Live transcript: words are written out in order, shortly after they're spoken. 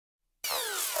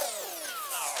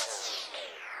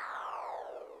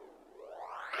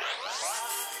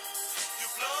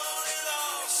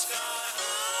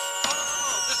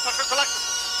But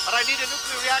I need a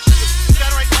nuclear reaction to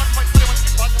generate 1.21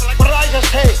 gigawatts. What did I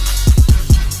just say?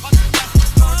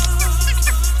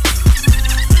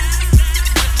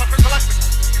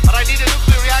 But I need a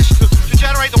nuclear reaction to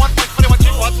generate the 1.21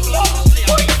 gigawatts.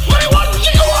 1.21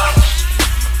 gigawatts!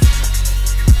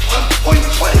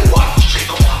 1.21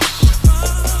 gigawatts!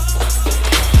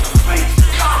 My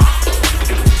God!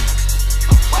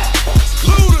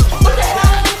 Luda! What the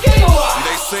hell is a gigawatt?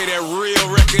 They say that real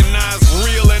recognize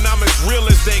real, and I'm as real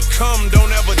as they come,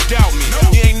 don't ever doubt me.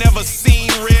 You ain't never seen,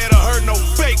 read, or heard no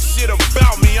fake shit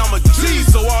about me. I'm a G,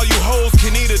 so all you hoes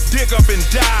can eat a dick up and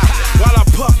die. While I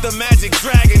puff the magic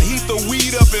dragon, heat the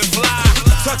weed up and fly.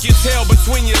 Tuck your tail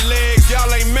between your legs,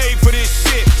 y'all ain't made for this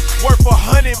shit. Worth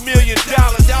 $100 million,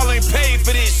 y'all ain't paid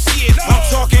for this shit. I'm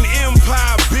talking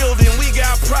empire building, we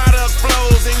got product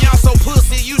flows, and y'all so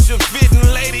pussy you should fit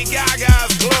in Lady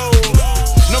Gaga's clothes.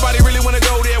 Nobody really wanna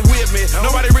go there with me,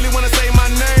 nobody really wanna say my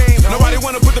name. Nobody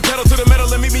wanna put the pedal to the metal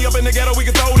and meet me up in the ghetto, we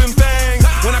can throw them things.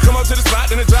 When I come up to the spot,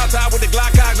 then the drop top with the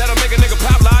Glock cock, that'll make a nigga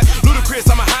pop like Ludacris,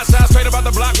 I'm a hot shot straight about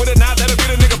the block with a knot, that'll get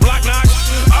a nigga block knock.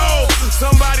 Oh,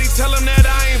 somebody tell him that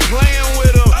I ain't playing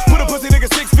with him. Put a pussy nigga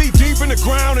 6 feet deep in the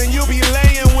ground and you'll be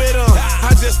laying with him.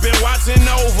 I just been watching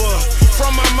over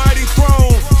from my mighty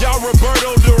throne, y'all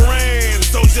Roberto Duran,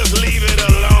 so just leave it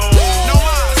alone. No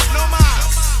mas, no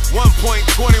mas.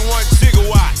 1.21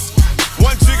 gigawatts.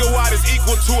 1 gigawatt is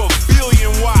equal to 1 billion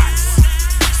watts.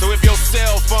 So if your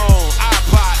cell phone,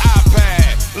 iPod,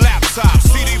 iPad, laptop,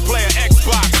 CD player,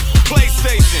 Xbox,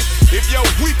 PlayStation, if your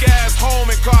weak ass home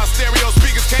and car stereo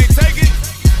speakers can't take it,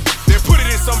 then put it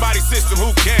in somebody's system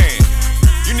who can.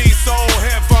 You need soul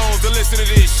headphones to listen to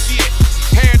this shit.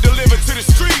 Hand delivered to the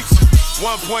streets.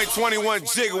 1.21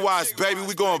 gigawatts, baby,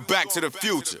 we going back to the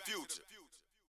future.